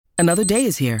Another day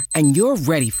is here, and you're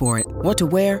ready for it. What to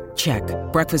wear? Check.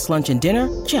 Breakfast, lunch, and dinner?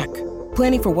 Check.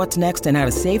 Planning for what's next and how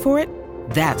to save for it?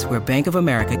 That's where Bank of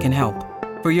America can help.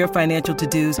 For your financial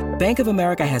to-dos, Bank of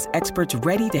America has experts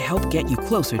ready to help get you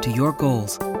closer to your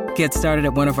goals. Get started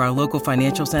at one of our local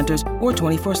financial centers or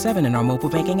 24/7 in our mobile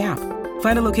banking app.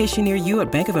 Find a location near you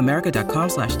at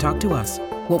bankofamerica.com/talktous.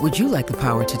 What would you like the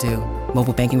power to do?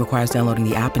 Mobile banking requires downloading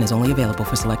the app and is only available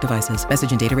for select devices.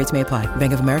 Message and data rates may apply.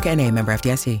 Bank of America N.A., member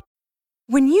FDIC.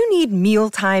 When you need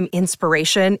mealtime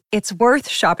inspiration, it's worth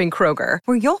shopping Kroger,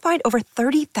 where you'll find over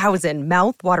 30,000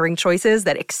 mouth-watering choices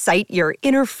that excite your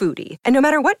inner foodie. And no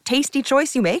matter what tasty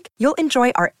choice you make, you'll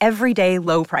enjoy our everyday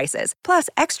low prices, plus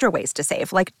extra ways to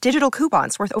save, like digital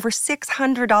coupons worth over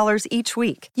 $600 each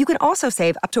week. You can also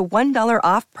save up to $1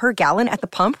 off per gallon at the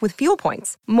pump with fuel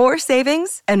points. More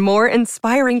savings and more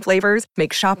inspiring flavors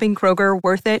make shopping Kroger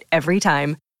worth it every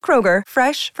time. Kroger,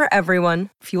 fresh for everyone.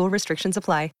 Fuel restrictions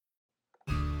apply.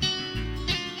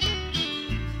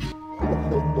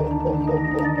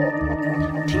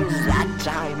 'Tis that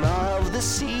time of the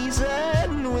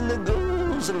season when the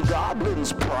ghouls and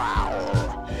goblins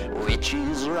prowl.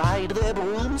 Witches ride their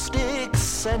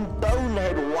broomsticks and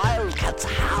bonehead wildcats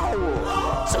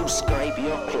howl. So scrape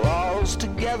your claws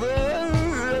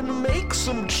together and make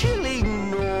some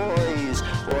chilling noise,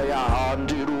 for your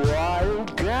haunted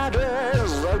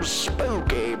wildcatters, those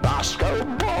spooky Bosco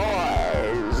boys.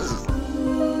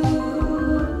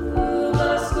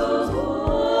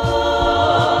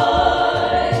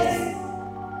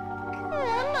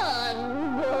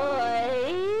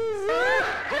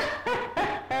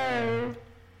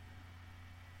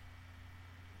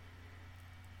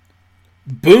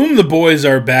 Boom, the boys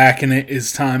are back, and it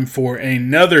is time for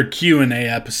another Q&A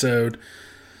episode.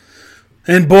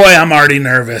 And boy, I'm already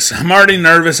nervous.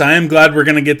 I am glad we're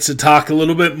going to get to talk a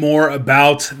little bit more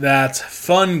about that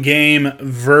fun game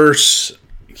versus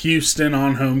Houston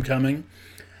on homecoming.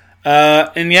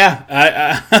 And yeah,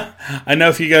 I know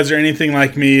if you guys are anything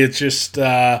like me, it's just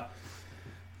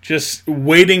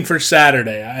waiting for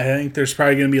Saturday. I think there's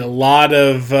probably going to be a lot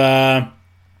of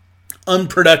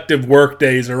unproductive work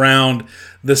days around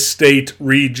the state,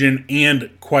 region,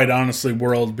 and quite honestly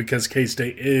world, because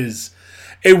K-State is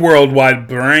a worldwide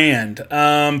brand.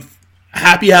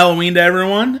 Happy Halloween to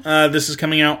everyone. This is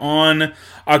coming out on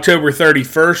October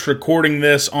 31st, recording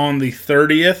this on the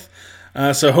 30th.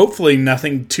 So hopefully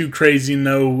nothing too crazy,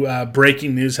 no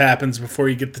breaking news happens before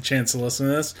you get the chance to listen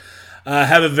to this.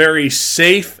 Have a very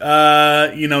safe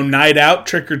night out,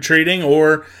 trick-or-treating,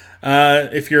 or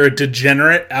if you're a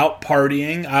degenerate out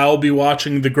partying. I'll be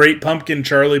watching The Great Pumpkin,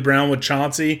 Charlie Brown with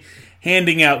Chauncey,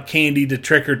 handing out candy to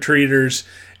trick-or-treaters.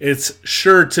 It's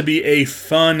sure to be a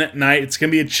fun night. It's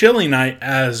going to be a chilly night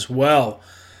as well.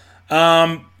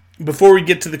 Before we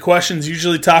get to the questions,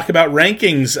 usually talk about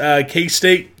rankings.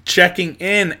 K-State checking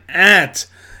in at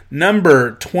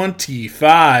number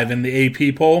 25 in the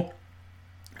AP poll.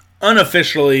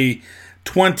 Unofficially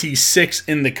 26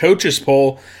 in the coaches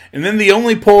poll. And then the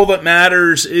only poll that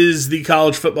matters is the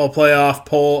college football playoff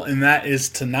poll, and that is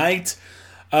tonight.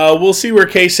 We'll see where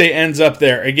K-State ends up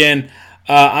there. Again,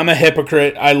 I'm a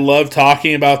hypocrite. I love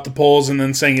talking about the polls and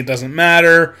then saying it doesn't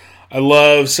matter. I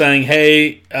love saying,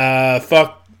 hey,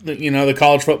 fuck, the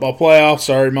college football playoff.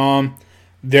 Sorry, Mom.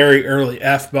 Very early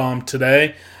F-bomb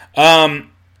today. But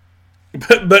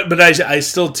I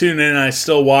still tune in and I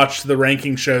still watch the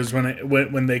ranking shows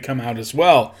when they come out as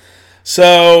well.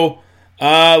 So,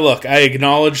 look, I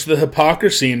acknowledge the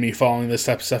hypocrisy in me following this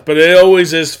type of stuff, but it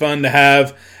always is fun to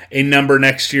have a number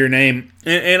next to your name.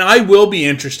 And I will be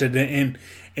interested in,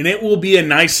 and it will be a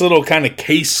nice little kind of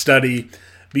case study,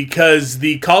 because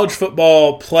the college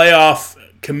football playoff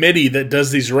committee that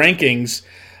does these rankings,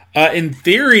 in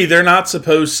theory, they're not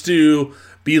supposed to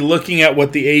be looking at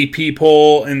what the AP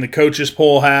poll and the coaches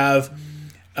poll have.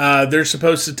 They're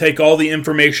supposed to take all the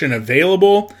information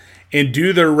available and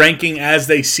do their ranking as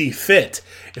they see fit.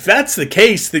 If that's the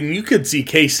case, then you could see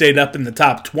K-State up in the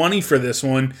top 20 for this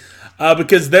one,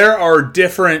 because there are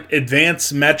different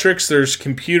advanced metrics. There's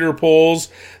computer polls.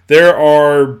 There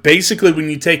are basically, when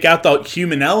you take out the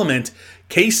human element,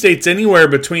 K-State's anywhere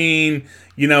between,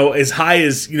 as high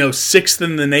as, 6th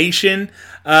in the nation.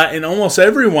 And almost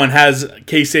everyone has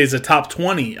K-State as a top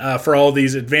 20 for all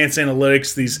these advanced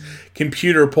analytics, these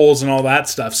computer polls and all that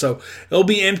stuff. So it'll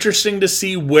be interesting to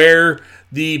see where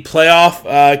the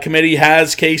playoff committee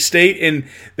has K-State. And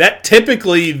that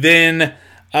typically then,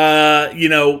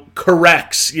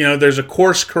 corrects. There's a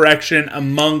course correction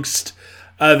amongst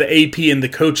the AP and the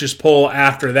coaches poll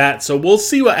after that. So we'll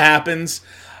see what happens.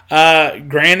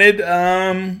 Granted,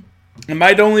 it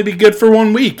might only be good for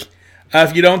 1 week.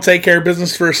 If you don't take care of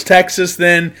business versus Texas,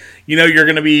 then you're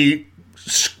going to be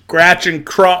scratching,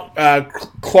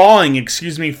 clawing,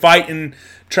 fighting,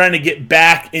 trying to get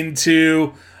back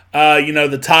into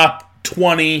the top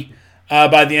 20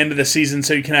 by the end of the season,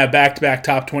 so you can have back-to-back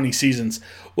top 20 seasons.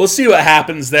 We'll see what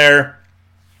happens there.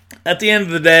 At the end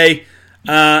of the day,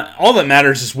 all that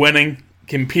matters is winning,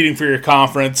 competing for your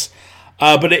conference.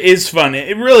 But it is fun.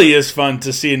 It really is fun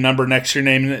to see a number next to your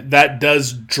name, and that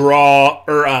does draw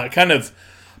or kind of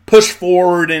push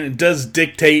forward, and it does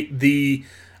dictate the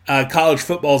college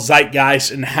football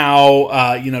zeitgeist and how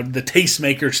the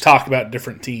tastemakers talk about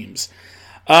different teams.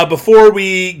 Before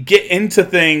we get into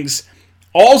things,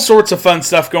 all sorts of fun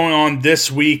stuff going on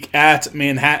this week at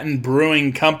Manhattan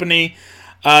Brewing Company.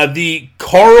 The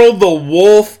Carl the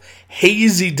Wolf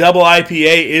Hazy Double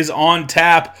IPA is on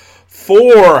tap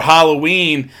for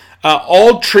Halloween.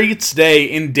 All Treats Day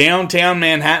in downtown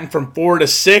Manhattan from 4 to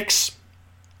 6.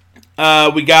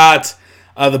 We got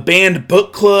the Band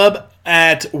Book Club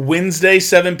at Wednesday,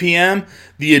 7 p.m.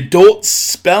 The Adult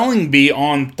Spelling Bee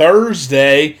on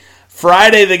Thursday.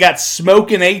 Friday, they got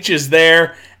Smokin' H's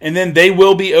there. And then they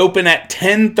will be open at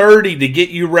 10:30 to get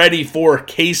you ready for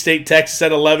K-State, Texas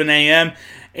at 11 a.m.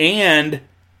 And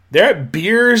they're at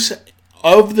Beers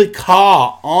of the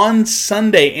Caw on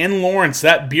Sunday in Lawrence,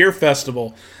 that beer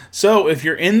festival. So if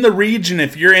you're in the region,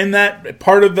 if you're in that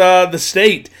part of the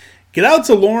state, get out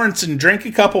to Lawrence and drink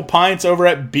a couple pints over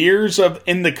at Beers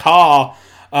in the Caw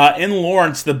in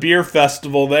Lawrence, the beer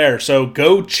festival there. So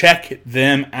go check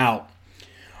them out.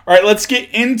 All right, let's get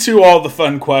into all the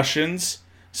fun questions.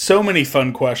 So many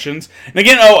fun questions. And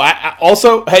again, I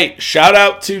also, shout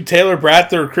out to Taylor Bratt,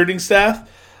 the recruiting staff.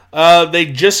 They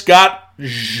just got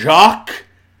Jacques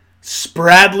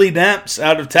Spradley Demps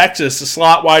out of Texas, a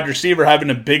slot wide receiver having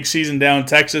a big season down in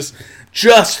Texas.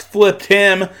 Just flipped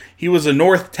him. He was a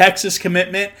North Texas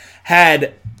commitment,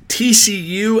 had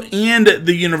TCU and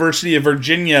the University of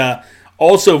Virginia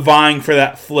also vying for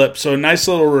that flip. So a nice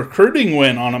little recruiting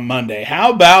win on a Monday.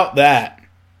 How about that?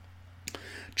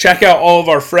 Check out all of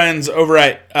our friends over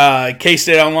at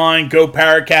K-State Online, Go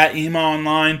Paracat, EMA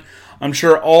Online. I'm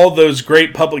sure all those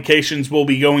great publications will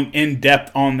be going in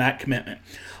depth on that commitment.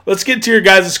 Let's get to your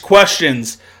guys'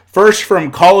 questions. First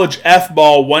from College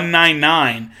F-Ball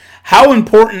 199. How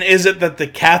important is it that the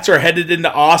Cats are headed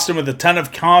into Austin with a ton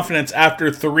of confidence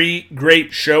after 3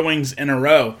 great showings in a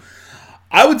row?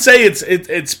 I would say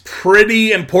it's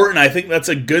pretty important. I think that's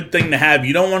a good thing to have.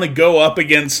 You don't want to go up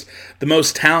against the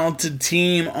most talented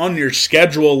team on your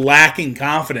schedule lacking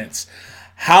confidence.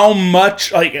 How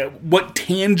much, what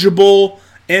tangible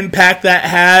impact that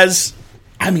has,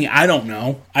 I don't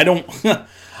know. I don't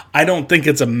think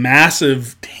it's a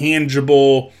massive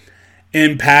tangible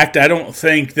impact. I don't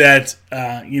think that,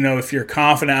 if you're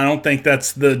confident, I don't think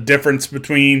that's the difference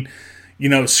between,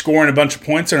 scoring a bunch of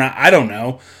points or not. I don't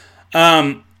know.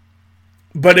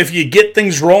 But if you get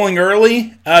things rolling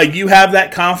early, you have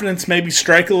that confidence, maybe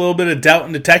strike a little bit of doubt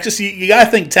into Texas. You got to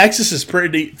think Texas is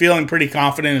feeling pretty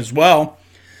confident as well.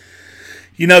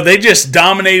 They just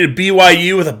dominated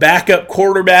BYU with a backup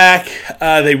quarterback.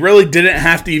 They really didn't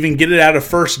have to even get it out of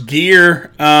first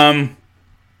gear.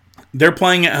 They're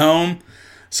playing at home.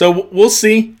 So we'll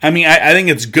see. I think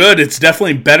it's good. It's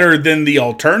definitely better than the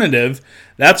alternative.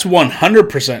 That's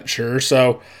 100% sure.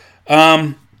 So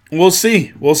we'll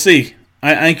see. We'll see.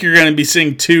 I think you're going to be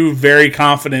seeing 2 very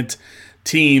confident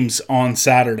teams on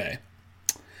Saturday.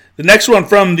 The next one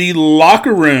from the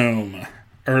Locker Room.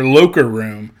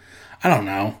 I don't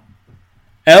know.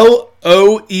 Loecker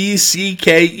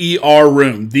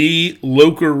Room. The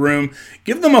Locker Room.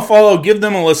 Give them a follow. Give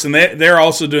them a listen. They're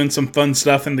also doing some fun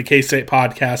stuff in the K-State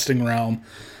podcasting realm.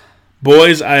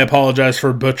 Boys, I apologize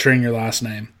for butchering your last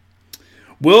name.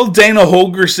 Will Dana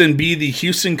Holgorsen be the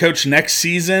Houston coach next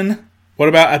season? What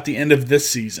about at the end of this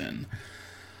season?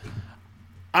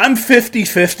 I'm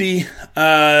 50-50.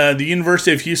 The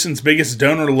University of Houston's biggest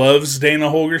donor loves Dana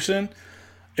Holgorsen.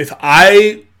 If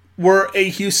I were a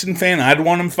Houston fan, I'd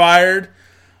want him fired.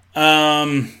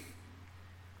 The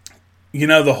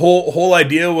whole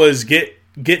idea was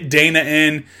get Dana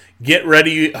in, get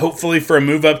ready, hopefully for a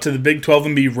move up to the Big 12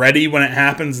 and be ready when it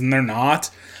happens, and they're not.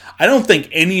 I don't think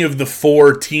any of the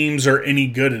 4 teams are any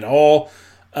good at all.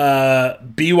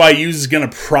 BYU is going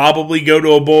to probably go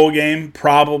to a bowl game,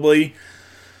 probably.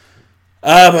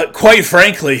 But quite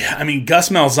frankly, Gus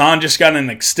Malzahn just got an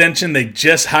extension. They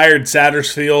just hired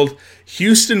Satterfield.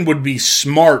 Houston would be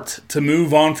smart to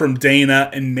move on from Dana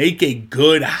and make a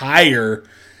good hire,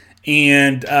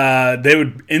 and they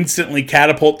would instantly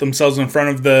catapult themselves in front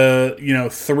of the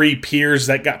 3 peers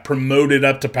that got promoted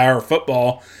up to Power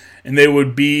Football. and they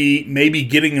would be maybe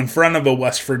getting in front of a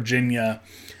West Virginia,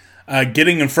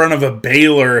 getting in front of a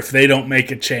Baylor if they don't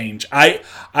make a change. I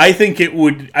think it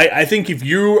would. I think if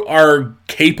you are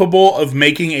capable of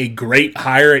making a great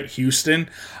hire at Houston,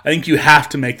 I think you have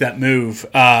to make that move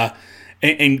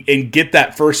and get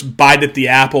that first bite at the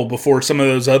apple before some of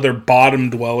those other bottom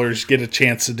dwellers get a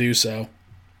chance to do so.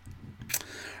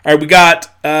 All right, we got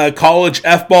college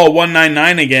F-ball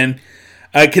 199 again.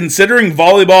 Considering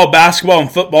volleyball, basketball,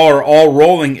 and football are all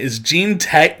rolling, is Gene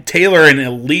Taylor an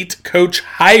elite coach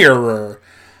hirer?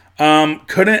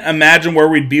 Couldn't imagine where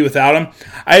we'd be without him.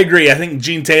 I agree. I think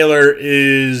Gene Taylor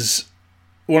is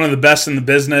one of the best in the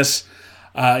business.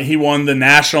 He won the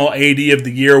National AD of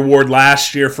the Year award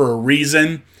last year for a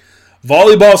reason.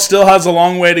 Volleyball still has a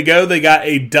long way to go. They got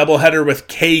a doubleheader with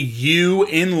KU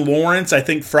in Lawrence, I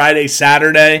think Friday,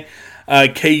 Saturday.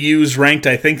 KU's ranked,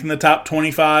 I think, in the top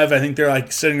 25. I think they're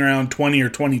like sitting around 20 or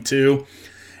 22.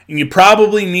 And you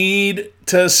probably need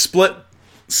to split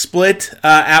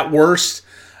at worst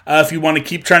if you want to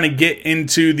keep trying to get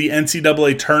into the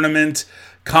NCAA tournament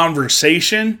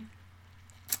conversation.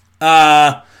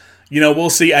 We'll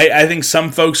see. I think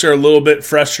some folks are a little bit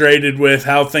frustrated with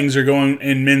how things are going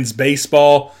in men's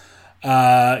baseball.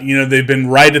 They've been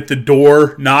right at the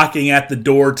door, knocking at the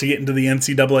door to get into the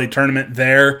NCAA tournament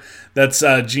there. That's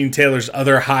Gene Taylor's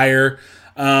other hire.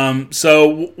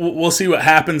 So we'll see what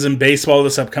happens in baseball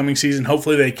this upcoming season.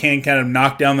 Hopefully they can kind of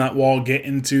knock down that wall, get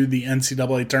into the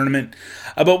NCAA tournament.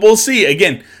 But we'll see.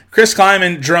 Again, Chris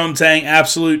Kleiman, Jerome Tang,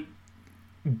 absolute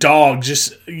dog,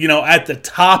 just, at the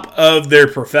top of their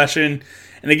profession.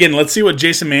 And again, let's see what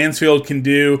Jason Mansfield can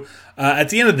do. At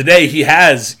the end of the day, he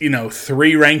has,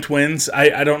 3 ranked wins.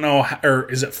 I don't know, or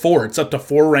is it 4? It's up to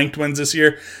 4 ranked wins this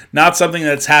year. Not something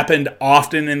that's happened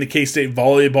often in the K-State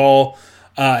volleyball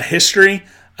history.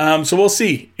 So we'll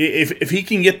see if he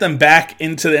can get them back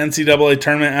into the NCAA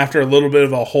tournament after a little bit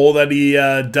of a hole that he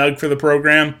dug for the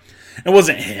program. It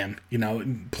wasn't him,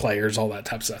 players, all that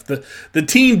type of stuff. The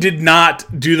team did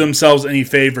not do themselves any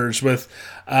favors with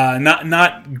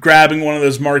not grabbing one of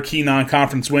those marquee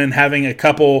non-conference win, having a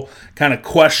couple kind of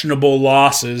questionable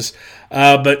losses.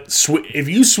 But if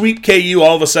you sweep KU,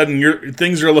 all of a sudden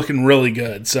things are looking really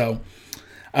good. So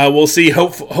we'll see.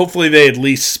 Hopefully they at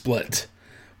least split.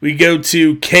 We go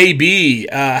to KB.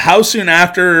 How soon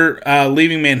after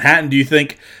leaving Manhattan do you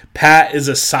think Pat is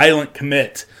a silent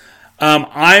commit?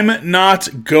 I'm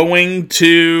not going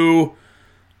to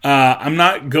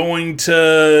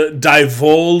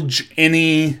divulge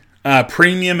any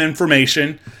premium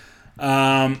information.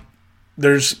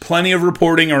 There's plenty of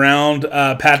reporting around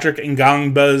Patrick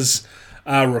Ngangba's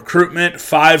recruitment,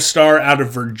 5-star out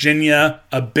of Virginia,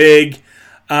 a big.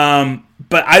 But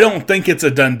I don't think it's a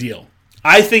done deal.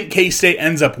 I think K-State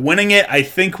ends up winning it. I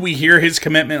think we hear his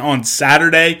commitment on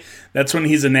Saturday. That's when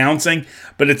he's announcing.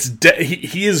 But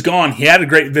he is gone. He had a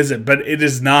great visit, but it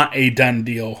is not a done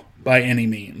deal by any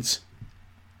means.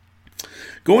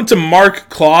 Going to Mark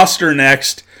Kloster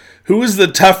next. Who is the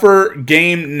tougher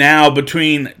game now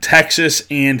between Texas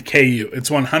and KU? It's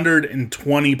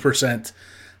 120%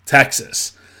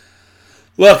 Texas.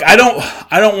 Look, I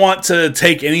don't want to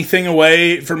take anything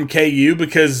away from KU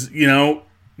because,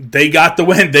 they got the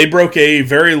win. They broke a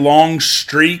very long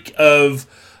streak of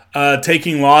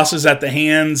taking losses at the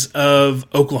hands of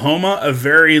Oklahoma, a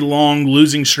very long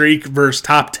losing streak versus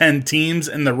top 10 teams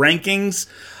in the rankings.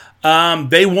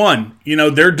 They won.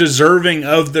 They're deserving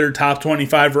of their top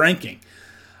 25 ranking.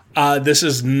 This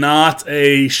is not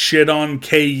a shit on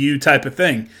KU type of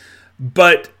thing.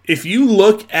 But if you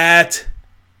look at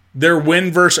their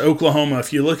win versus Oklahoma,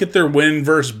 if you look at their win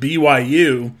versus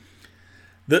BYU,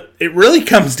 it really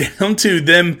comes down to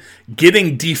them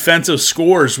getting defensive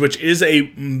scores, which is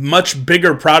a much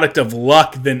bigger product of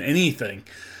luck than anything.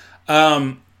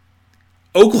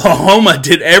 Oklahoma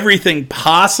did everything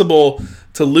possible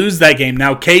to lose that game.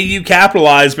 Now, KU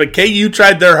capitalized, but KU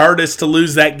tried their hardest to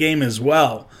lose that game as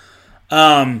well.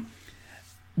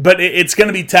 But it's going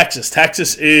to be Texas.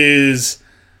 Texas is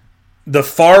the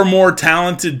far more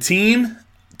talented team.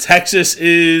 Texas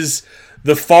is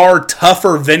the far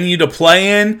tougher venue to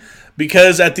play in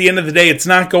because at the end of the day, there's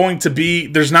not going to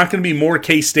be more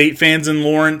K-State fans in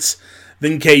Lawrence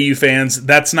than KU fans.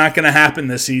 That's not going to happen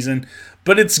this season.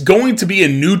 But it's going to be a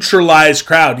neutralized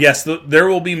crowd. Yes, there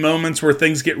will be moments where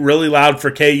things get really loud for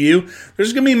KU.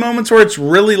 There's going to be moments where it's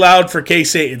really loud for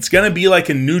K-State. It's going to be like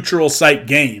a neutral site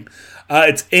game.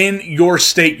 It's in your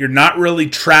state. You're not really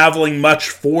traveling much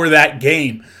for that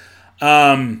game.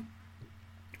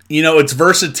 It's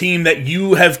versus a team that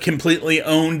you have completely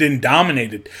owned and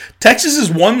dominated. Texas has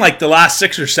won like the last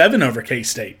 6 or 7 over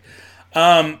K-State.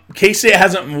 K-State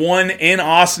hasn't won in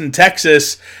Austin,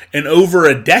 Texas in over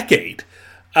a decade.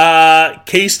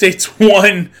 K-State's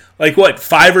won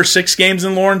 5 or 6 games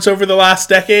in Lawrence over the last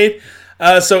decade.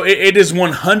 So it is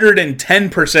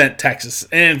 110% Texas,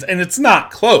 and it's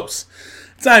not close.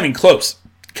 It's not even close.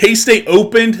 K-State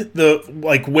opened the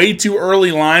way too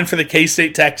early line for the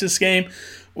K-State Texas game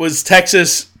was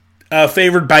Texas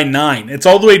favored by 9. It's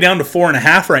all the way down to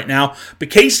 4.5 right now. But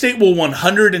K-State will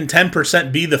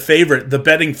 110% be the favorite, the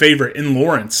betting favorite in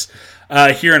Lawrence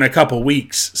here in a couple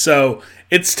weeks. So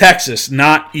it's Texas,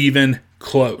 not even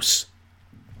close.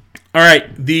 All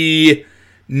right, the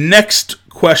next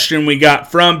question we got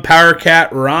from Power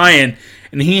Cat Ryan,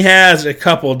 and he has a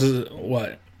couple.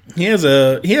 He has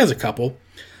a couple.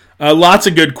 Lots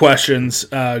of good questions.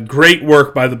 Great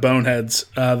work by the Boneheads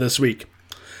this week.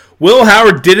 Will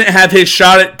Howard didn't have his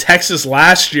shot at Texas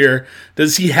last year.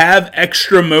 Does he have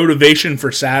extra motivation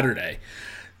for Saturday?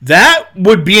 That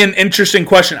would be an interesting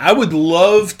question. I would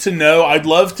love to know. I'd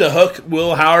love to hook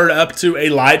Will Howard up to a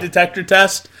lie detector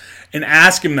test and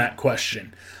ask him that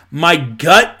question. My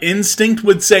gut instinct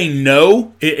would say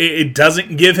no. It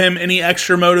doesn't give him any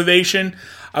extra motivation.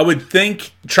 I would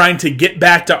think trying to get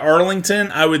back to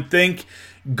Arlington, I would think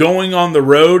going on the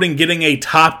road and getting a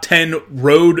top 10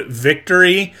 road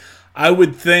victory, I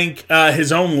would think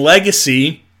his own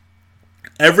legacy,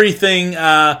 everything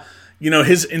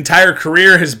his entire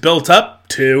career has built up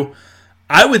to,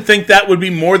 I would think that would be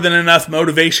more than enough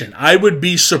motivation. I would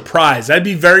be surprised. I'd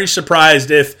be very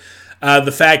surprised if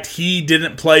the fact he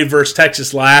didn't play versus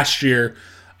Texas last year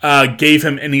gave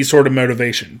him any sort of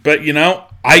motivation. But,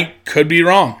 I could be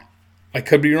wrong. I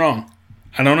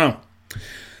don't know.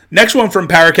 Next one from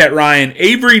Powercat Ryan.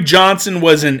 Avery Johnson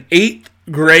was in 8th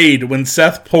grade when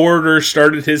Seth Porter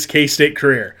started his K-State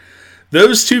career.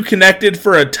 Those two connected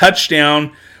for a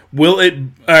touchdown.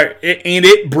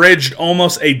 It bridged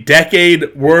almost a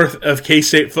decade worth of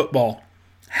K-State football.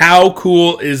 How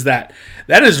cool is that?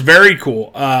 That is very cool.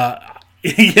 With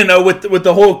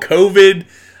the whole COVID,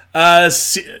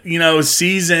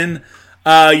 season,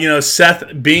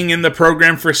 Seth being in the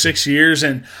program for 6 years,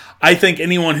 and I think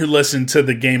anyone who listened to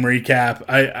the game recap,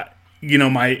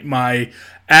 my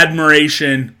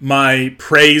admiration, my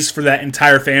praise for that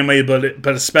entire family, but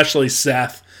especially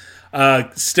Seth,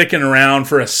 sticking around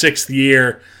for a 6th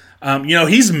year.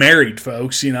 He's married,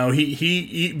 folks.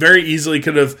 He very easily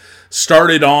could have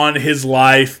started on his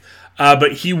life,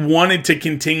 but he wanted to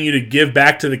continue to give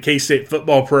back to the K-State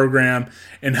football program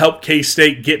and help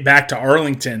K-State get back to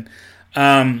Arlington.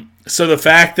 So the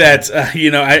fact that,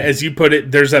 as you put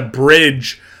it, there's a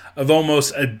bridge of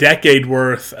almost a decade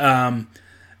worth,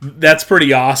 that's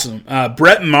pretty awesome.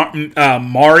 Brett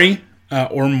Maury,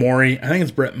 or Maury, I think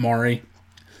it's Brett Maury.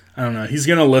 I don't know. He's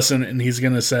going to listen and he's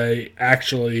going to say,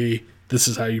 actually, this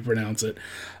is how you pronounce it.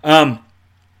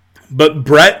 But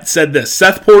Brett said this.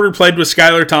 Seth Porter played with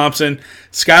Skylar Thompson.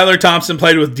 Skylar Thompson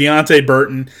played with Deontay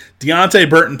Burton. Deontay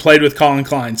Burton played with Colin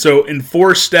Klein. So in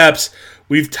 4 steps,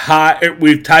 we've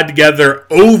tied together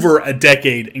over a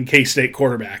decade in K-State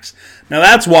quarterbacks. Now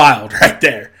that's wild right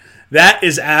there. That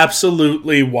is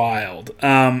absolutely wild.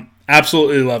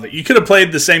 Absolutely love it. You could have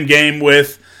played the same game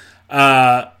with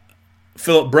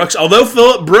Phillip Brooks, although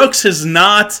Phillip Brooks has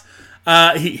not.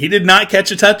 He did not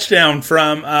catch a touchdown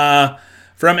from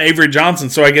Avery Johnson,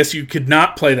 so I guess you could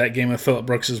not play that game with Phillip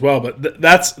Brooks as well. But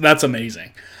that's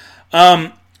amazing.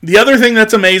 The other thing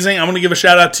that's amazing, I'm going to give a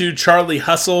shout out to Charlie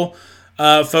Hustle.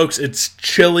 Folks, it's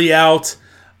chilly out.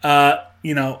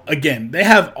 Again, they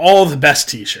have all the best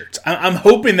t-shirts. I'm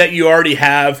hoping that you already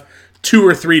have 2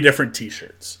 or 3 different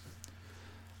t-shirts.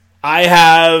 I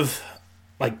have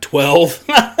 12.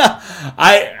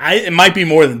 It might be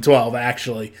more than 12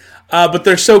 actually. But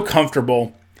they're so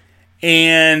comfortable.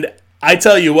 And I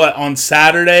tell you what, on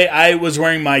Saturday I was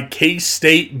wearing my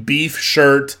K-State beef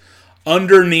shirt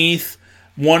underneath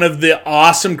one of the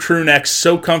awesome crew necks,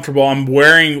 so comfortable. I'm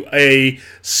wearing a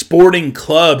Sporting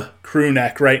Club crew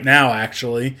neck right now,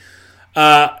 actually.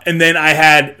 And then I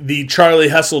had the Charlie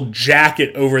Hustle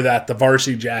jacket over that, the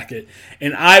varsity jacket.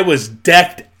 And I was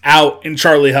decked out in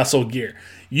Charlie Hustle gear.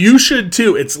 You should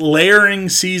too. It's layering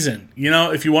season.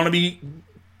 If you want to be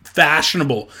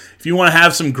fashionable, if you want to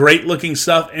have some great looking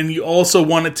stuff, and you also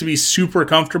want it to be super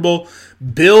comfortable,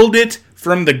 build it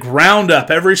from the ground up,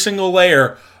 every single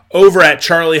layer, over at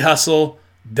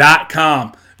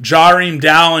charliehustle.com. Jareem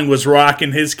Dowling was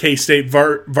rocking his K-State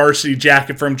varsity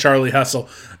jacket from Charlie Hustle.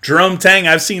 Jerome Tang,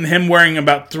 I've seen him wearing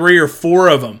about 3 or 4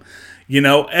 of them.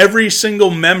 Every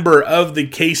single member of the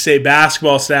K-State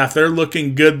basketball staff, they're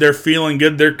looking good, they're feeling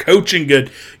good, they're coaching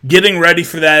good, getting ready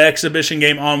for that exhibition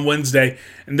game on Wednesday,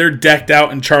 and they're decked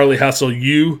out in Charlie Hustle.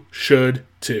 You should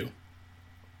too.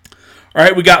 All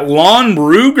right, we got Lon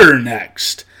Ruger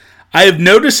next. I have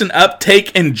noticed an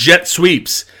uptake in jet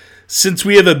sweeps. Since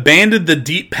we have abandoned the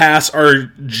deep pass,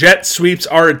 our jet sweeps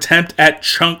our attempt at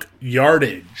chunk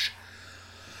yardage.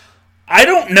 I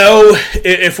don't know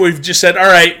if we've just said, all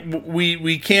right,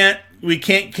 we can't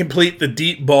complete the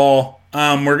deep ball.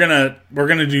 We're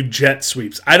gonna do jet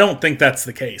sweeps. I don't think that's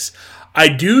the case. I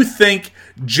do think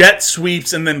jet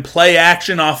sweeps and then play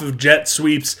action off of jet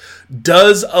sweeps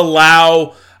does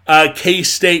allow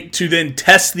K-State to then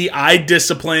test the eye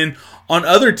discipline on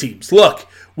other teams. Look,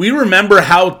 we remember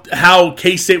how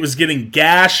K-State was getting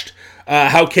gashed,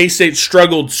 how K-State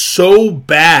struggled so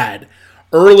bad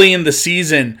early in the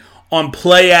season on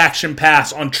play action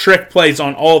pass, on trick plays,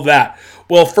 on all of that.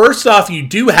 Well, first off, you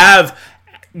do have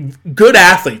good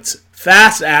athletes,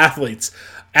 fast athletes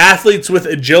with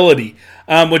agility,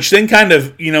 which then kind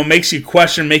of, makes you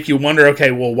question, make you wonder,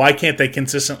 okay, well, why can't they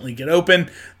consistently get open?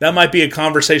 That might be a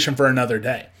conversation for another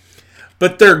day.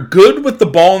 But they're good with the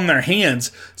ball in their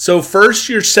hands. So first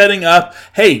you're setting up,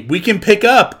 hey, we can pick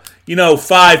up,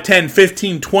 5, 10,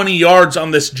 15, 20 yards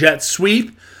on this jet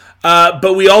sweep.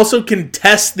 But we also can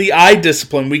test the eye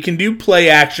discipline. We can do play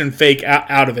action fake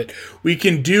out of it. We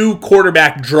can do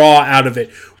quarterback draw out of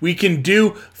it. We can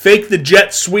do fake the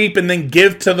jet sweep and then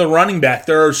give to the running back.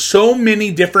 There are so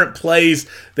many different plays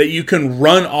that you can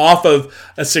run off of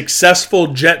a successful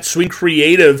jet sweep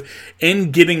creative in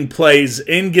getting plays,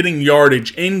 in getting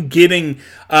yardage, in getting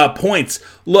points.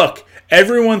 Look,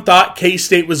 everyone thought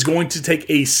K-State was going to take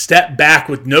a step back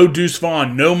with no Deuce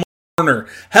Vaughn, no Warner.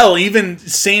 Hell, even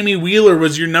Sammy Wheeler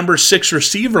was your number 6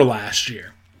 receiver last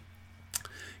year.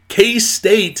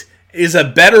 K-State is a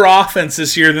better offense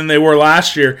this year than they were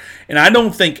last year, and I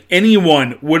don't think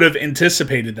anyone would have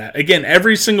anticipated that. Again,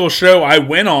 every single show I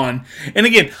went on, and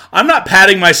again, I'm not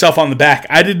patting myself on the back.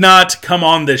 I did not come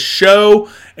on this show,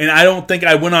 and I don't think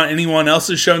I went on anyone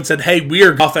else's show and said, hey, we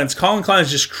are offense. Collin Klein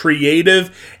is just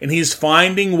creative, and he's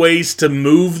finding ways to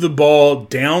move the ball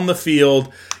down the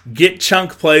field, get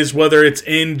chunk plays, whether it's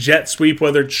in jet sweep,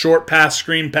 whether it's short pass,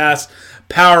 screen pass,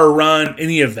 power run,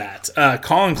 any of that.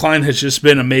 Collin Klein has just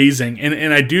been amazing,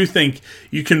 and I do think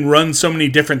you can run so many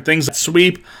different things.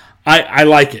 Sweep, I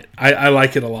like it. I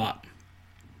like it a lot.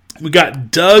 We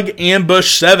got Doug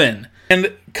Ambush 7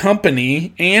 and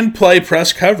company and play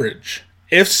press coverage.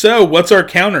 If so, what's our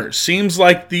counter? Seems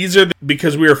like these are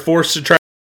because we are forced to try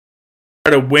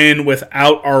to win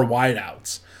without our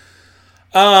wideouts.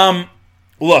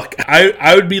 Look,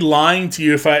 I would be lying to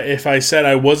you if I said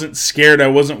I wasn't scared, I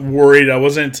wasn't worried, I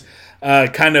wasn't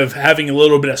kind of having a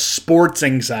little bit of sports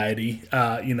anxiety.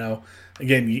 Again,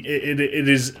 it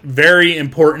is very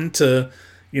important to,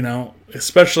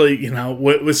 especially,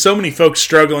 with so many folks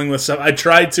struggling with stuff. I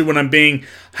try to, when I'm being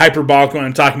hyperbolic when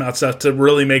I'm talking about stuff, to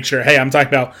really make sure, hey, I'm talking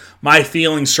about my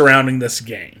feelings surrounding this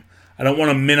game. I don't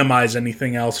want to minimize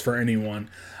anything else for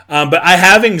anyone. But I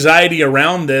have anxiety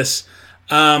around this.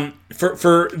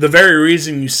 For the very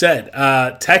reason you said,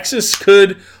 Texas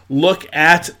could look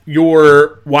at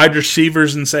your wide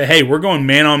receivers and say, hey, we're going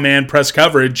man-on-man press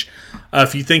coverage.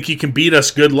 If you think you can beat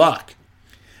us, good luck.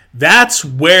 That's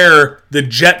where the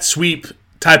jet sweep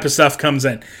type of stuff comes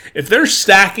in. If they're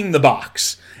stacking the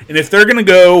box, and if they're going to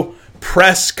go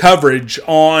press coverage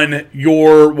on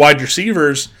your wide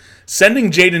receivers,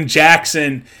 sending Jaden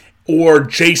Jackson or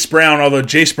Jace Brown, although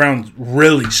Jace Brown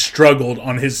really struggled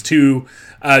on his 2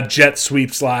 jet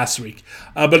sweeps last week.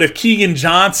 But if Keegan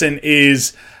Johnson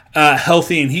is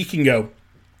healthy and he can go,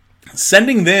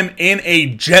 sending them in a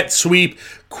jet sweep,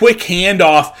 quick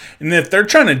handoff, and if they're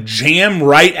trying to jam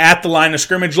right at the line of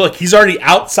scrimmage, look, he's already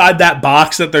outside that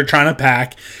box that they're trying to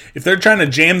pack. If they're trying to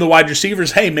jam the wide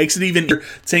receivers, hey, makes it even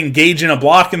to engage in a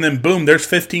block, and then boom, there's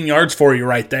 15 yards for you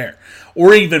right there.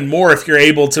 Or even more if you're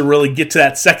able to really get to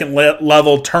that second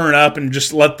level, turn up, and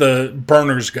just let the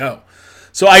burners go.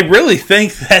 So I really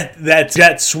think that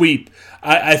jet sweep,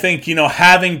 I think,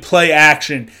 having play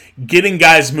action, getting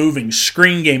guys moving,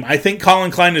 screen game, I think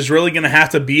Collin Klein is really going to have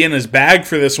to be in his bag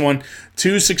for this one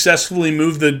to successfully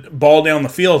move the ball down the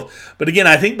field. But again,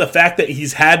 I think the fact that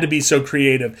he's had to be so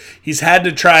creative, he's had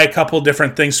to try a couple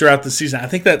different things throughout the season, I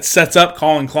think that sets up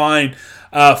Collin Klein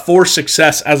for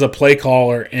success as a play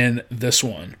caller in this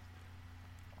one.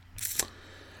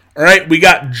 All right, we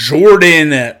got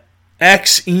Jordan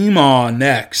X Ema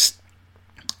next.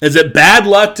 Is it bad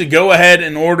luck to go ahead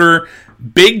and order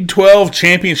Big 12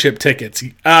 championship tickets?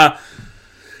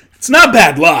 It's not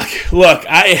bad luck. Look,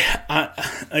 I'd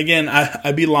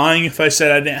be lying if I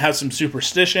said I didn't have some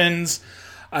superstitions.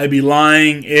 I'd be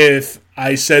lying if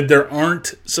I said there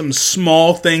aren't some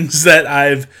small things that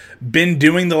I've been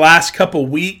doing the last couple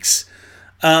weeks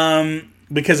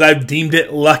because I've deemed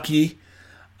it lucky.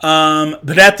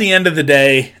 But at the end of the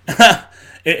day,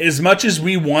 as much as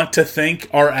we want to think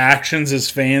our actions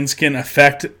as fans can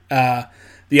affect the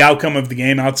outcome of the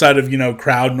game outside of,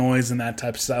 crowd noise and that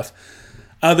type of stuff,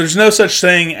 there's no such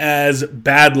thing as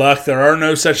bad luck. There are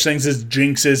no such things as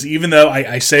jinxes, even though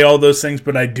I say all those things,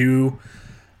 but I do,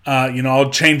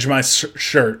 I'll change my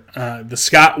shirt. The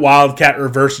Scott Wildcat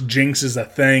reverse jinx is a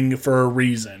thing for a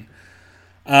reason.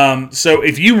 So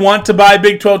if you want to buy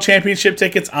Big 12 championship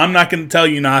tickets, I'm not going to tell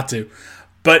you not to.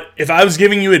 But if I was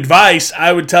giving you advice,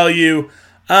 I would tell you,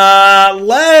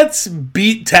 let's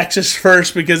beat Texas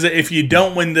first, because if you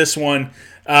don't win this one,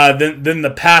 then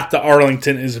the path to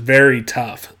Arlington is very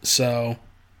tough. So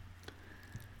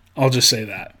I'll just say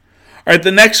that. All right,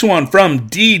 the next one from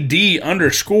DD_KSU.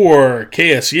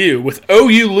 With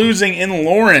OU losing in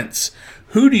Lawrence,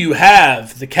 who do you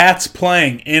have the Cats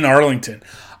playing in Arlington?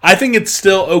 I think it's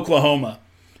still Oklahoma.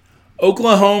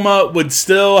 Oklahoma would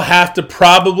still have to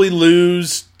probably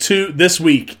lose to this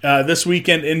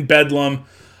weekend in Bedlam.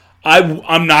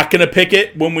 I'm not going to pick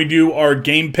it when we do our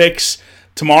game picks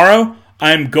tomorrow.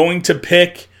 I'm going to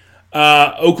pick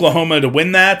Oklahoma to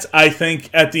win that. I think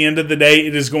at the end of the day,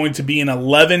 it is going to be an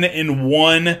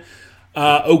 11-1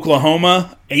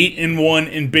 Oklahoma,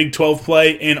 8-1 in Big 12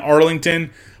 play in Arlington,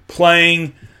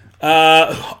 playing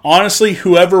honestly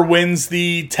whoever wins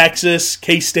the Texas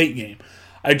K-State game.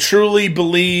 I truly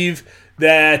believe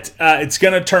that it's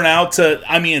going to turn out to.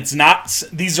 It's not.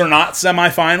 These are not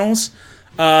semifinals.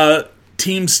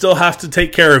 Teams still have to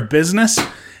take care of business.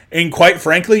 And quite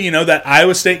frankly, that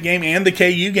Iowa State game and the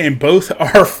KU game both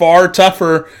are far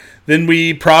tougher than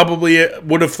we probably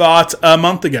would have thought a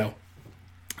month ago.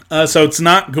 So it's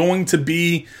not going to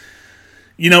be,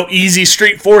 easy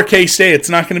street for K-State. It's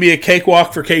not going to be a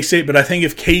cakewalk for K-State, but I think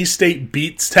if K-State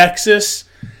beats Texas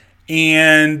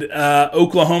and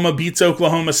Oklahoma beats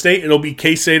Oklahoma State, it'll be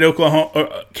K-State, Oklahoma.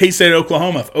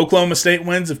 If Oklahoma State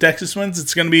wins, if Texas wins,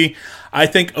 it's going to be, I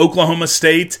think, Oklahoma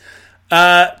State,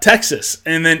 Texas,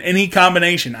 and then any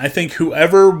combination. I think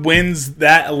whoever wins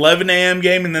that 11 a.m.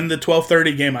 game and then the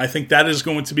 12:30 game, I think that is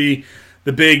going to be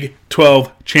the Big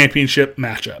 12 championship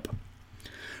matchup.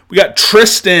 We got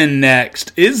Tristan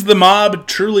next. Is the mob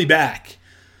truly back?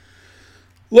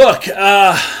 Look,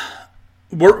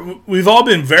 we've all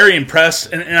been very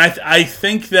impressed, and I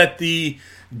think that the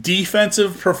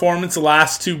defensive performance the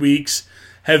last 2 weeks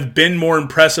have been more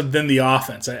impressive than the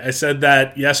offense. I said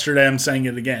that yesterday. I'm saying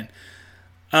it again.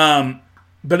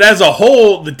 But as a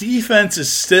whole, the defense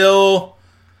is still,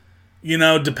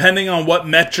 depending on what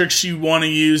metrics you want to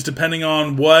use, depending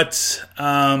on what,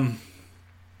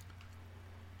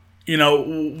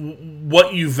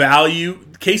 what you value,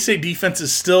 K-State defense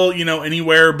is still,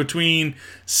 anywhere between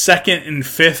 2nd and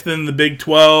 5th in the Big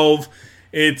 12.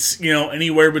 It's,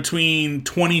 anywhere between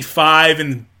 25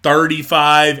 and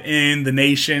 35 in the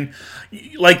nation.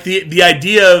 Like the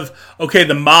idea of, okay,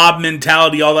 the mob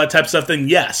mentality, all that type of stuff, then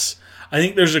yes. I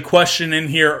think there's a question in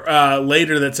here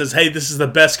later that says, hey, this is the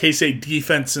best K-State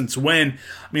defense since when?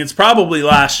 It's probably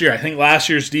last year. I think last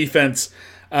year's defense,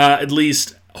 at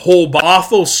least whole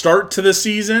awful start to the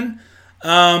season,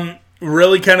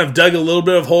 really kind of dug a little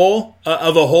bit of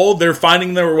a hole. They're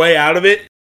finding their way out of it.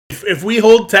 If we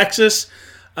hold Texas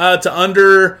to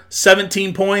under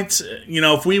 17 points,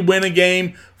 if we win a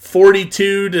game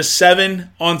 42-7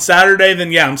 on Saturday,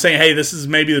 then yeah, I'm saying, hey, this is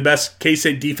maybe the best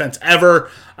K-State defense ever.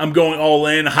 I'm going all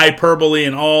in, hyperbole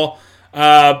and all.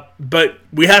 But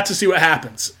we have to see what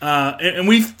happens. And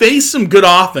we faced some good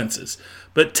offenses,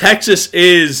 but Texas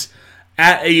is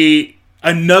at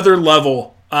another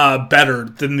level better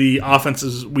than the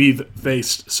offenses we've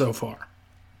faced so far.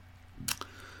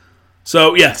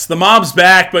 So, yes, the mob's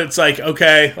back, but it's like,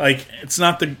 okay, like, it's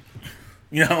not the,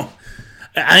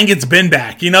 I think it's been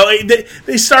back.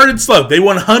 They started slow. They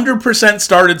 100%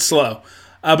 started slow.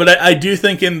 But I do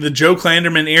think in the Joe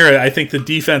Klanderman era, I think the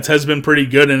defense has been pretty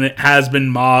good, and it has been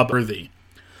mob-worthy.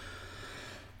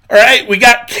 All right, we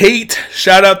got Kate.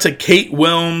 Shout out to Kate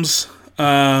Wilms.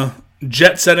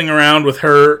 Jet-setting around with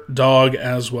her dog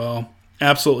as well.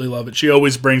 Absolutely love it. She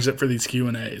always brings it for these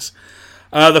Q&As.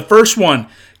 The first one,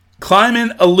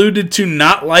 Kleiman alluded to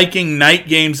not liking night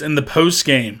games in the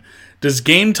postgame. Does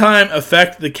game time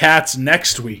affect the Cats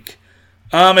next week?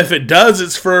 If it does,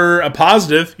 it's for a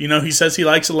positive. He says he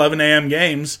likes 11 a.m.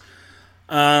 games.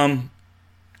 I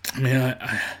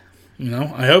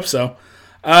hope so.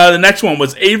 The next one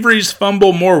was Avery's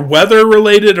fumble more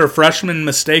weather-related or freshman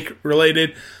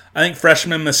mistake-related? I think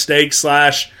freshman mistake /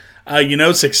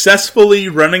 successfully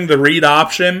running the read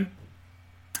option.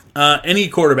 Any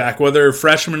quarterback, whether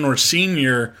freshman or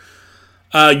senior,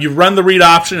 you run the read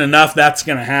option enough, that's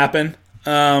going to happen.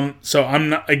 So I'm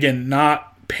not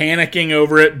panicking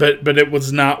over it, but it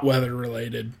was not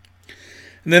weather-related.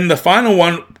 And then the final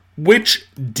one, which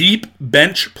deep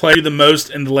bench played the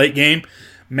most in the late game?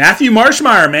 Matthew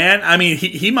Marshmeyer, man. I mean,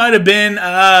 he might have been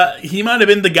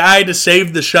the guy to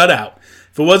save the shutout.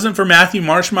 If it wasn't for Matthew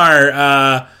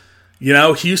Marshmeyer,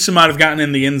 Houston might have gotten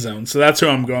in the end zone. So that's who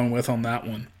I'm going with on that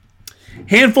one.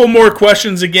 Handful more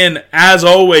questions again. As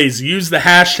always, use the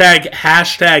hashtag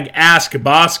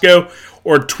AskBosco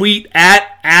or tweet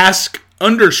at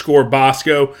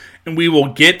 @ask_Bosco, and we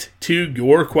will get to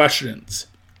your questions.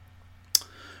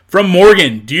 From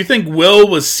Morgan, do you think Will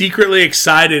was secretly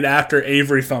excited after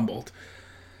Avery fumbled?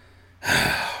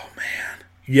 Oh, man.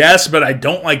 Yes, but I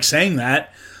don't like saying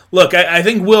that. Look, I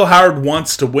think Will Howard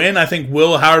wants to win. I think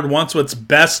Will Howard wants what's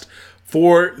best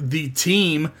for the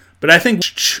team. But I think,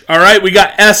 all right, we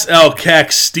got SL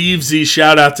Keck, Steve Z,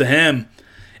 shout out to him.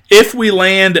 If we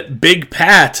land Big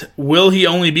Pat, will he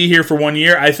only be here for 1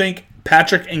 year? I think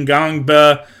Patrick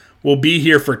Ngangba will be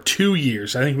here for 2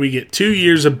 years. I think we get 2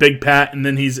 years of Big Pat, and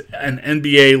then he's an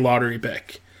NBA lottery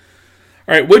pick.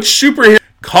 All right, which superhero?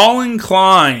 Colin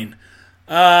Klein.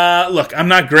 Look, I'm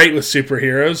not great with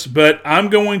superheroes, but I'm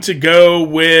going to go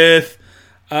with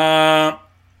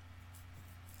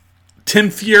Tim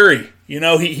Fury.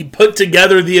 He put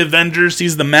together the Avengers.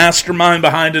 He's the mastermind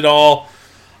behind it all.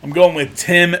 I'm going with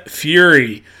Tim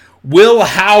Fury. Will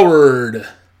Howard.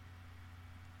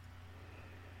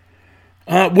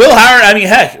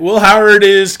 Will Howard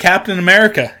is Captain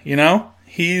America,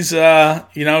 He's, he's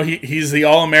the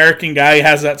all-American guy. He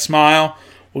has that smile.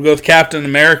 We'll go with Captain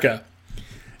America.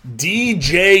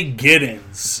 DJ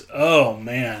Giddens. Oh,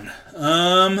 man.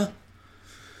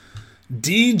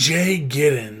 DJ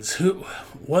Giddens.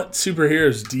 What superhero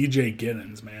is DJ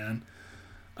Giddens, man?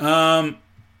 I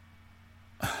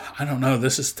don't know.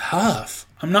 This is tough.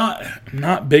 I'm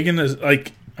not big into,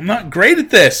 I'm not great at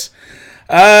this.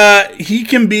 He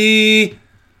can be,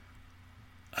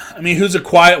 who's a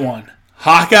quiet one?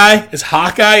 Hawkeye? Is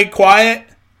Hawkeye quiet?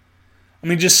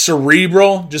 Just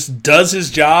cerebral, just does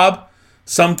his job.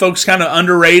 Some folks kind of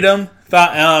underrate him.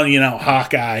 Thought,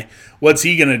 Hawkeye, what's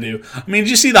he going to do? Did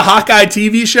you see the Hawkeye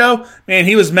TV show? Man,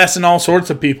 he was messing all sorts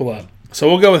of people up. So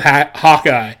we'll go with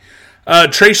Hawkeye.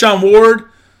 Trayshawn Ward.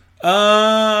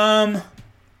 I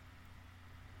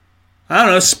don't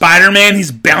know, Spider-Man.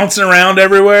 He's bouncing around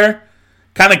everywhere.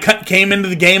 Kind of came into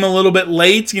the game a little bit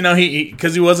late,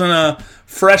 because he wasn't a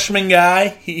freshman guy.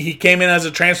 He came in as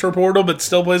a transfer portal, but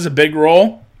still plays a big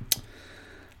role.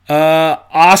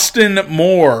 Austin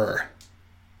Moore,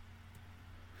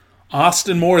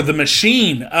 the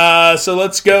machine. So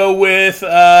let's go with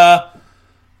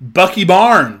Bucky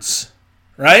Barnes,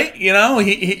 right?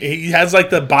 He has like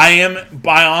the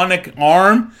bionic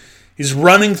arm. He's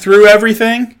running through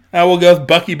everything. We'll go with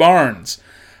Bucky Barnes.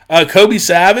 Kobe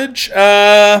Savage.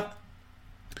 I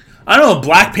don't know,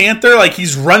 Black Panther.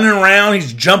 He's running around.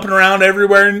 He's jumping around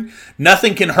everywhere.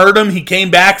 Nothing can hurt him. He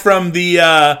came back from the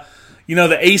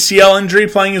ACL injury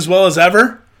playing as well as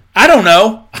ever. I don't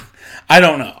know. I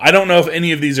don't know if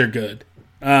any of these are good.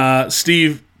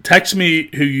 Steve, text me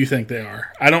who you think they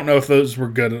are. I don't know if those were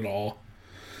good at all.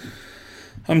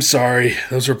 I'm sorry.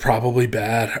 Those were probably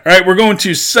bad. All right, we're going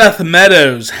to Seth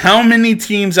Meadows. How many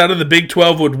teams out of the Big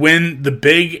 12 would win the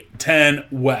Big 10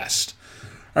 West?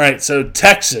 All right, so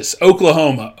Texas,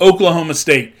 Oklahoma, Oklahoma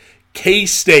State,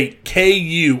 K-State,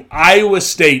 KU, Iowa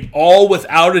State, all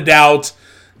without a doubt,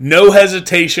 no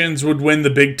hesitations would win the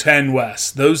Big 10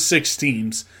 West. Those 6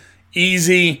 teams.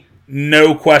 Easy,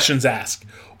 no questions asked.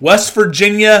 West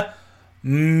Virginia,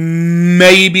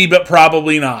 maybe, but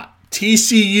probably not.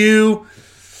 TCU,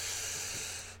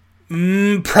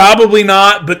 probably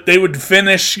not, but they would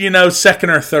finish, second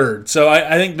or third. So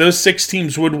I think those 6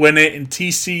 teams would win it, and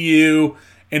TCU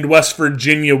and West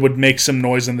Virginia would make some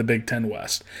noise in the Big 10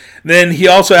 West. Then he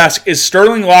also asked, is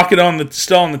Sterling Lockett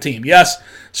still on the team? Yes,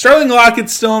 Sterling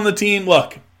Lockett's still on the team.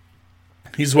 Look,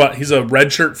 he's a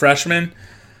redshirt freshman.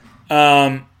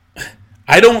 I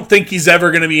don't think he's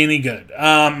ever going to be any good.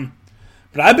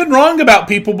 But I've been wrong about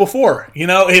people before.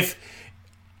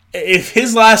 If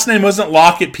his last name wasn't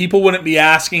Lockett, people wouldn't be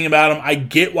asking about him. I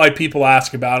get why people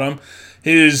ask about him.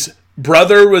 His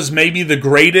brother was maybe the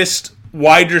greatest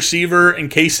wide receiver in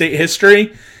K-State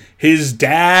history. His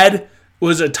dad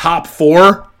was a top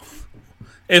 4,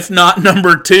 if not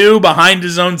number 2, behind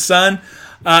his own son.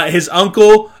 His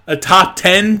uncle, a top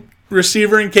 10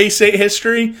 receiver in K-State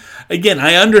history. Again,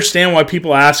 I understand why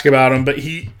people ask about him, but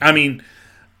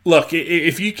look,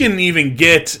 if you can even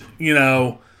get,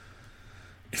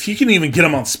 if you can even get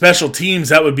him on special teams,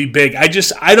 that would be big. I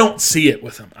don't see it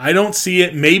with him. I don't see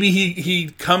it. Maybe he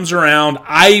comes around.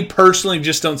 I personally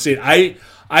just don't see it.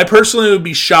 I personally would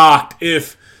be shocked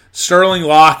if Sterling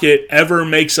Lockett ever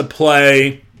makes a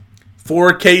play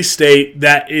for K-State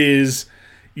that is,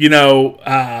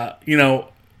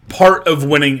 part of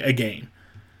winning a game.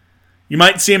 You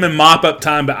might see him in mop-up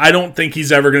time, but I don't think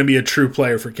he's ever going to be a true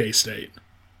player for K-State.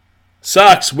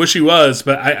 Sucks. Wish he was,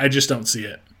 but I just don't see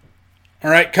it. All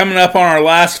right, coming up on our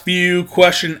last few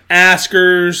question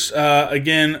askers.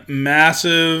 Again,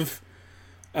 massive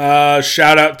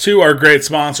shout out to our great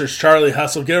sponsors, Charlie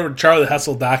Hustle. Get over to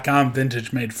charliehustle.com,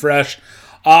 vintage made fresh.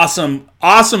 Awesome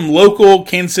local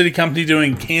Kansas City company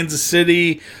doing Kansas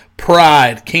City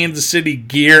pride, Kansas City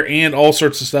gear, and all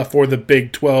sorts of stuff for the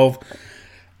Big 12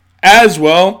 as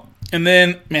well. And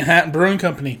then Manhattan Brewing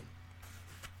Company.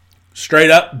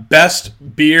 Straight up,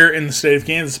 best beer in the state of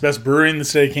Kansas, best brewery in the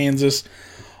state of Kansas.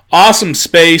 Awesome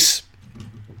space.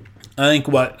 I think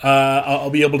I'll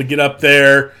be able to get up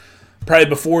there probably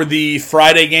before the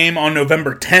Friday game on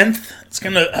November 10th. It's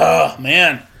going to, I'm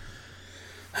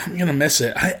going to miss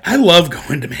it. I love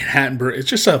going to Manhattan Brew. It's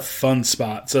just a fun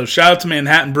spot. So shout out to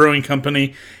Manhattan Brewing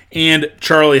Company and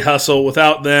Charlie Hustle.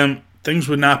 Without them, things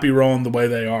would not be rolling the way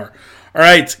they are. All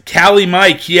right, Cali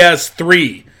Mike, he has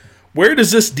 3. Where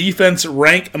does this defense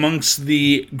rank amongst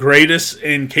the greatest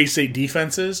in K-State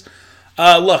defenses?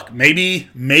 Look, maybe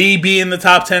in the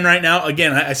top 10 right now.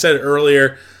 Again, I said it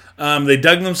earlier. They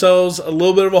dug themselves a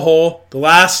little bit of a hole. The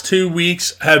last 2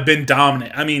 weeks have been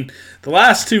dominant. The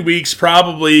last 2 weeks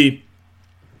probably,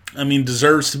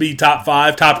 deserves to be top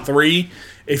 5, top 3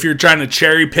 if you're trying to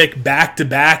cherry pick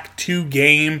back-to-back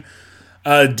 2-game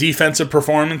defensive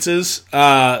performances.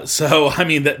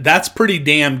 That's pretty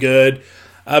damn good.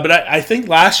 But I think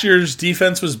last year's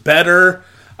defense was better.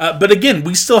 But again,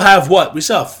 we still have what? We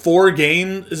still have 4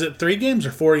 games. Is it 3 games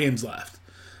or 4 games left?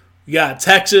 We got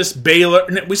Texas, Baylor.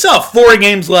 We still have 4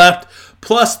 games left,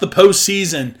 plus the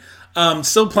postseason.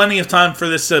 Still plenty of time for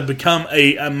this to become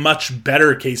a much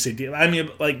better K-State team.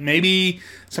 Maybe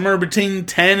somewhere between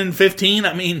 10 and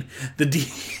 15.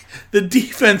 The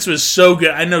defense was so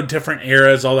good. I know different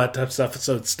eras, all that type of stuff,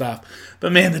 so it's tough.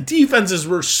 But, man, the defenses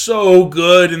were so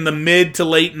good in the mid to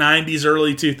late 90s,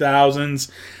 early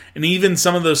 2000s. And even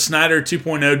some of those Snyder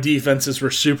 2.0 defenses were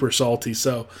super salty.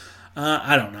 So,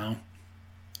 I don't know.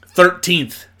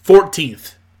 13th,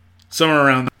 14th, somewhere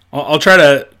around there. I'll try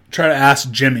to ask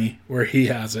Jimmy where he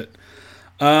has it.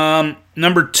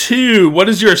 Number 2, what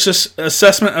is your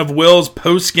assessment of Will's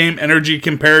post-game energy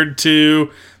compared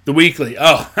to the weekly?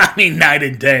 Night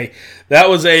and day. That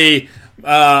was a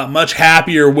much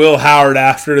happier Will Howard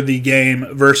after the game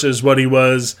versus what he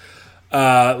was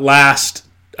last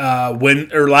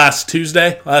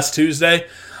Tuesday.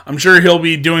 I'm sure he'll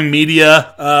be doing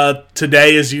media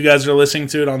today as you guys are listening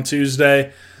to it on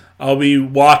Tuesday. I'll be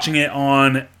watching it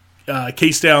on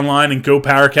K-State Online and Go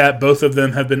PowerCat. Both of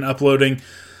them have been uploading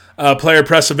player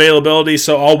press availability,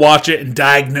 so I'll watch it and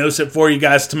diagnose it for you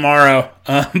guys tomorrow.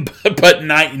 But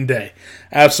night and day.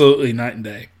 Absolutely night and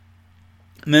day.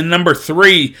 And then number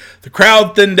 3, the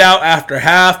crowd thinned out after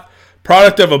half.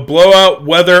 Product of a blowout,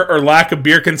 weather, or lack of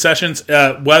beer concessions.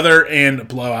 Weather and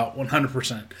blowout,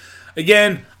 100%.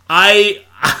 Again, I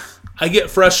get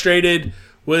frustrated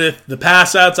with the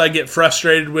pass outs. I get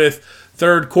frustrated with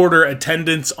third quarter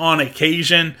attendance on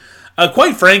occasion.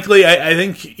 Quite frankly, I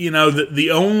think, the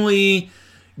only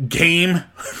game,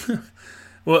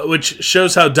 which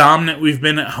shows how dominant we've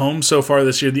been at home so far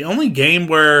this year, the only game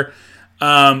where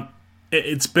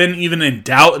it's been even in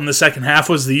doubt in the second half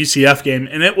was the UCF game,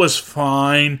 and it was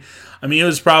fine. It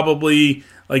was probably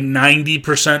like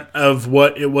 90% of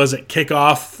what it was at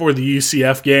kickoff for the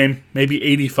UCF game, maybe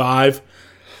 85.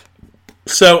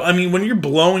 So, when you're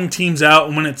blowing teams out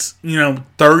and when it's,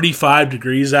 35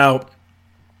 degrees out,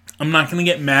 I'm not going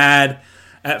to get mad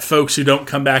at folks who don't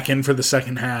come back in for the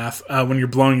second half when you're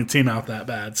blowing a team out that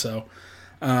bad. So,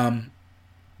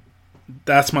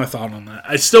 that's my thought on that.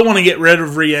 I still want to get rid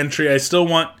of re-entry. I still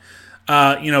want,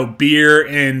 beer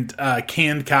and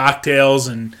canned cocktails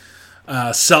and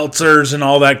seltzers and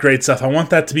all that great stuff. I want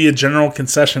that to be a general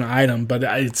concession item, but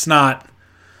it's not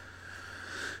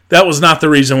that was not the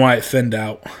reason why it thinned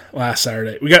out last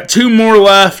Saturday. We got 2 more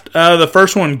left. The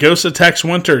first one, Gosa Tex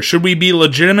Winter. Should we be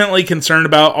legitimately concerned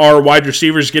about our wide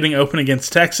receivers getting open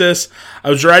against Texas? I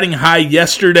was riding high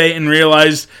yesterday and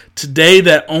realized today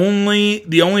that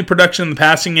the only production in the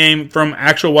passing game from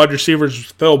actual wide receivers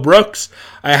was Phil Brooks.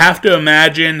 I have to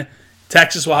imagine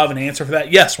Texas will have an answer for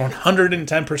that. Yes,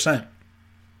 110%.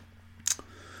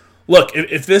 Look,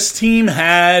 if this team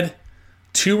had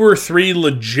 2 or 3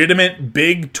 legitimate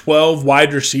Big 12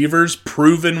 wide receivers,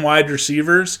 proven wide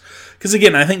receivers, because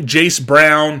again, I think Jace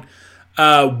Brown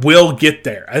will get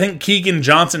there. I think Keegan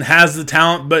Johnson has the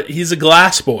talent, but he's a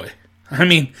glass boy. I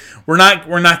mean, we're not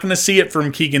going to see it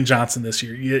from Keegan Johnson this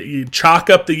year. You chalk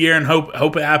up the year and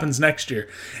hope it happens next year.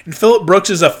 And Phillip Brooks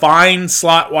is a fine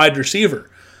slot wide receiver.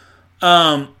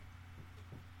 But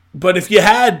if you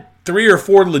had 3 or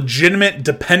 4 legitimate,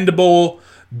 dependable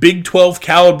Big 12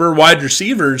 caliber wide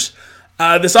receivers,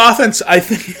 this offense, I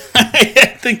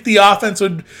think the offense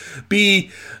would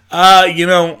be,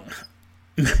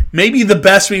 maybe the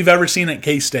best we've ever seen at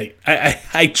K-State.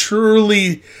 I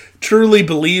truly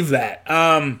believe that.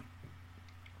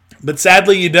 But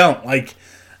sadly, you don't.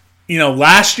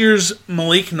 Last year's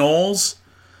Malik Knowles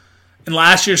and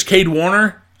last year's Cade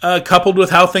Warner, coupled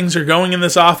with how things are going in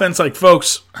this offense,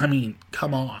 folks, I mean,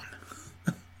 come on.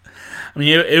 I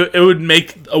mean, it would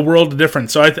make a world of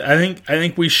difference. So I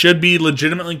think we should be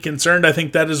legitimately concerned. I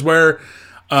think that is where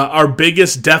our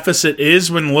biggest deficit is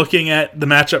when looking at the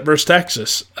matchup versus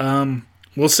Texas.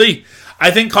 We'll see. I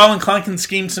think Colin Klein can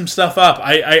scheme some stuff up.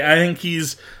 I think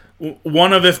he's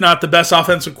one of, if not the best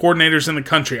offensive coordinators in the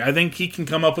country. I think he can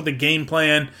come up with a game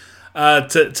plan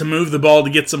to move the ball to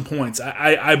get some points.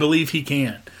 I believe he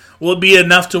can. Will it be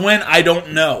enough to win? I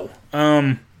don't know.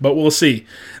 But we'll see.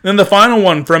 Then the final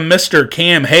one from Mr.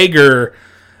 Cam Hager.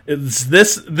 This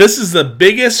is the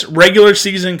biggest regular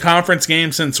season conference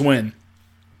game since when?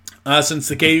 Since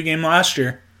the KU game last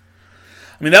year.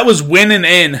 I mean, that was win and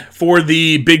in for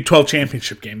the Big 12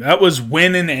 championship game. That was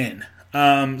win and in.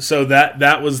 So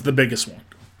that was the biggest one.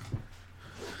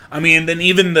 I mean, then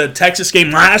even the Texas game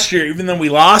last year, even though we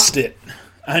lost it,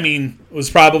 I mean, it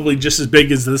was probably just as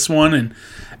big as this one. And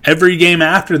every game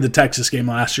after the Texas game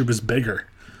last year was bigger.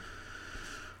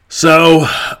 So,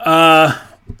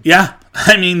 yeah,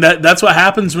 I mean, that's what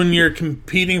happens when you're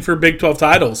competing for Big 12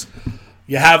 titles.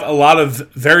 You have a lot of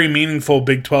very meaningful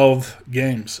Big 12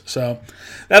 games. So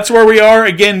that's where we are.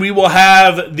 Again, we will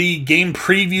have the game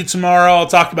preview tomorrow. I'll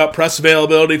talk about press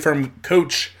availability from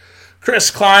Coach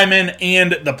Chris Kleiman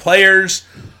and the players.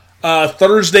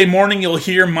 Thursday morning, you'll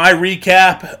hear my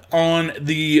recap on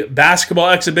the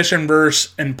basketball exhibition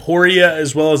versus Emporia,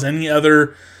 as well as any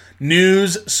other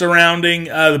news surrounding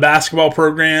the basketball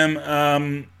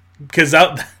program, because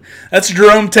that's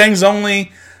Jerome Tang's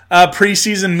only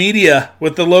preseason media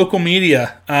with the local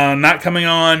media, not coming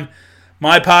on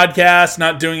my podcast,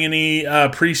 not doing any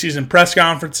preseason press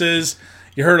conferences.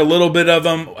 You heard a little bit of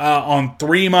them on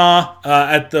Threema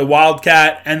at the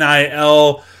Wildcat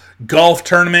NIL golf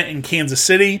tournament in Kansas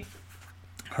City.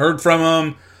 Heard from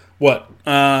him,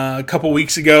 a couple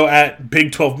weeks ago at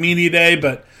Big 12 Media Day,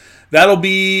 but that'll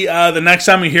be the next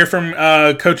time we hear from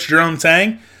Coach Jerome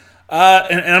Tang.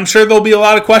 And I'm sure there'll be a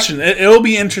lot of questions. It'll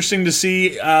be interesting to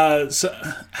see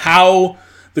how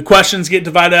the questions get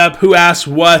divided up, who asks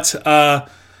what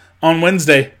on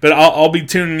Wednesday. But I'll be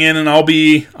tuning in, and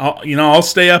I'll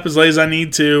stay up as late as I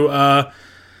need to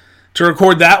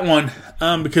record that one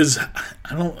because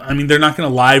they're not going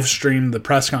to live stream the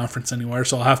press conference anywhere,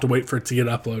 so I'll have to wait for it to get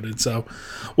uploaded. So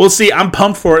we'll see. I'm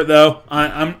pumped for it, though.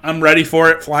 I'm ready for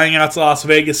it. Flying out to Las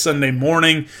Vegas Sunday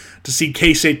morning to see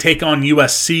K-State take on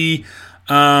USC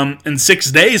in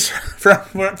 6 days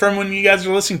from when you guys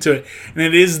are listening to it. And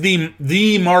it is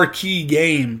the marquee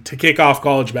game to kick off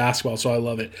college basketball, so I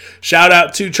love it. Shout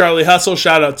out to Charlie Hustle.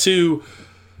 Shout out to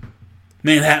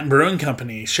Manhattan Brewing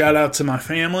Company. Shout out to my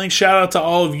family. Shout out to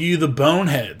all of you, the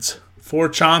boneheads. For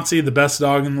Chauncey, the best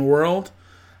dog in the world.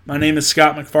 My name is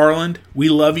Scott McFarland. We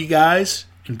love you guys,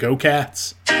 and go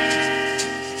Cats.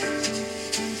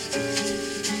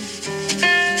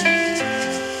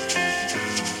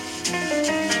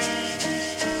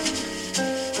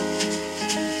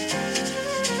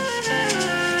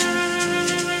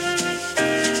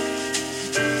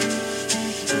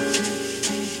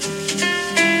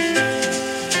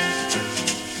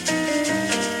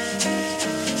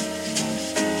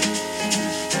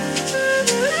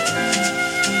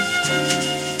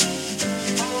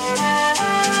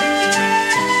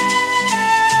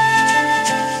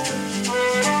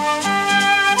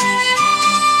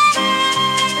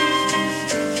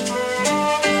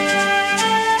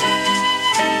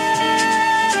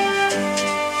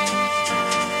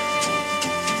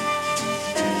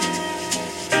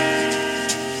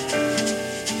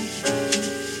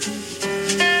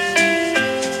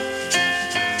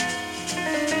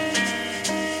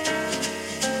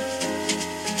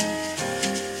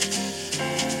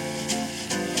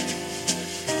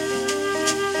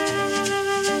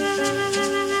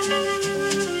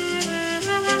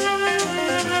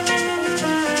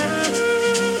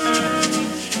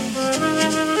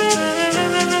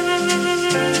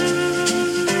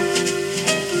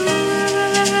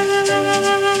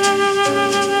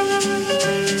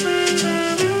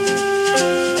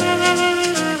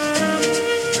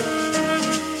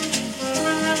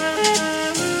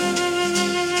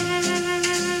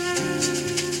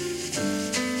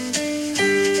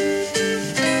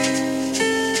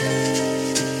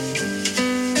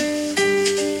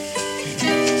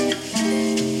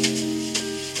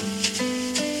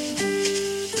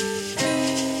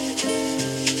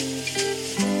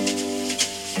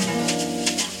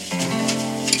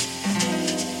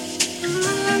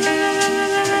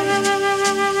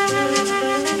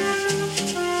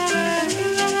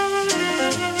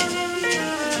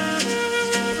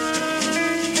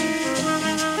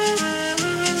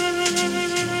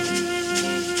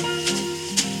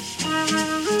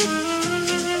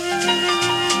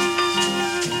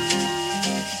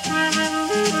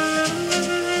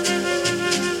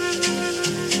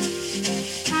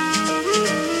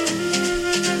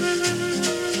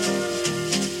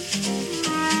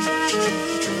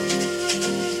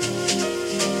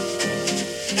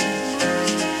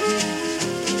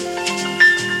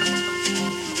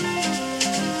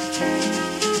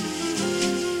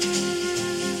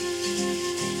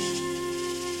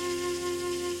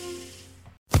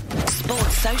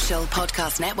 Social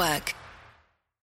Podcast Network.